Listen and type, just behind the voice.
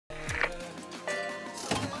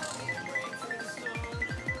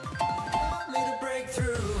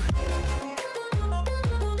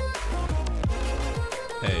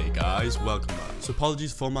guys, welcome back. So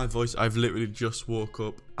apologies for my voice, I've literally just woke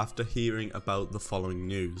up after hearing about the following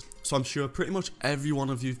news. So I'm sure pretty much every one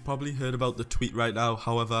of you've probably heard about the tweet right now.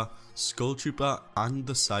 However, Skull Trooper and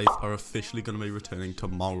the Scythe are officially going to be returning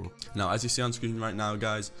tomorrow. Now, as you see on screen right now,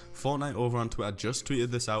 guys, Fortnite over on Twitter just tweeted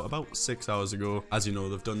this out about 6 hours ago. As you know,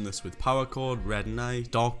 they've done this with Power Chord, Red Knight,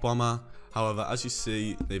 Dark Bomber. However, as you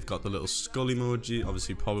see, they've got the little skull emoji,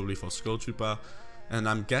 obviously probably for Skull Trooper. And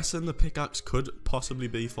I'm guessing the pickaxe could possibly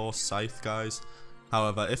be for Scythe, guys.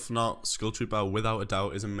 However, if not, Skull Trooper without a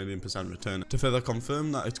doubt is a 1,000,000% return. To further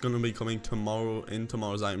confirm that it's going to be coming tomorrow in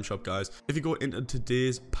tomorrow's item shop, guys, if you go into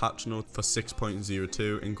today's patch note for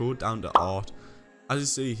 6.02 and go down to art, as you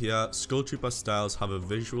see here, Skull Trooper styles have a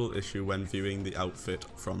visual issue when viewing the outfit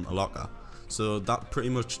from a locker. So that pretty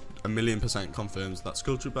much 1,000,000% confirms that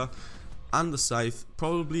Skull Trooper and the Scythe,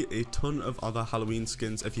 probably a ton of other Halloween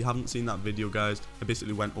skins. If you haven't seen that video, guys, I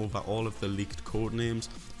basically went over all of the leaked code names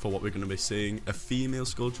for what we're going to be seeing. A female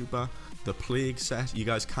Skull Trooper, the Plague set, you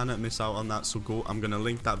guys cannot miss out on that, so go, I'm going to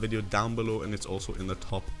link that video down below and it's also in the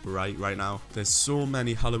top right now. There's so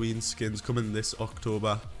many Halloween skins coming this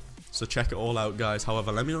October, so check it all out, guys.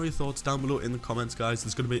 However, let me know your thoughts down below in the comments, guys.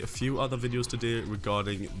 There's going to be a few other videos today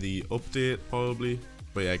regarding the update, probably.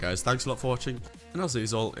 But yeah, guys, thanks a lot for watching, and I'll see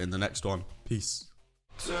you all in the next one. Peace.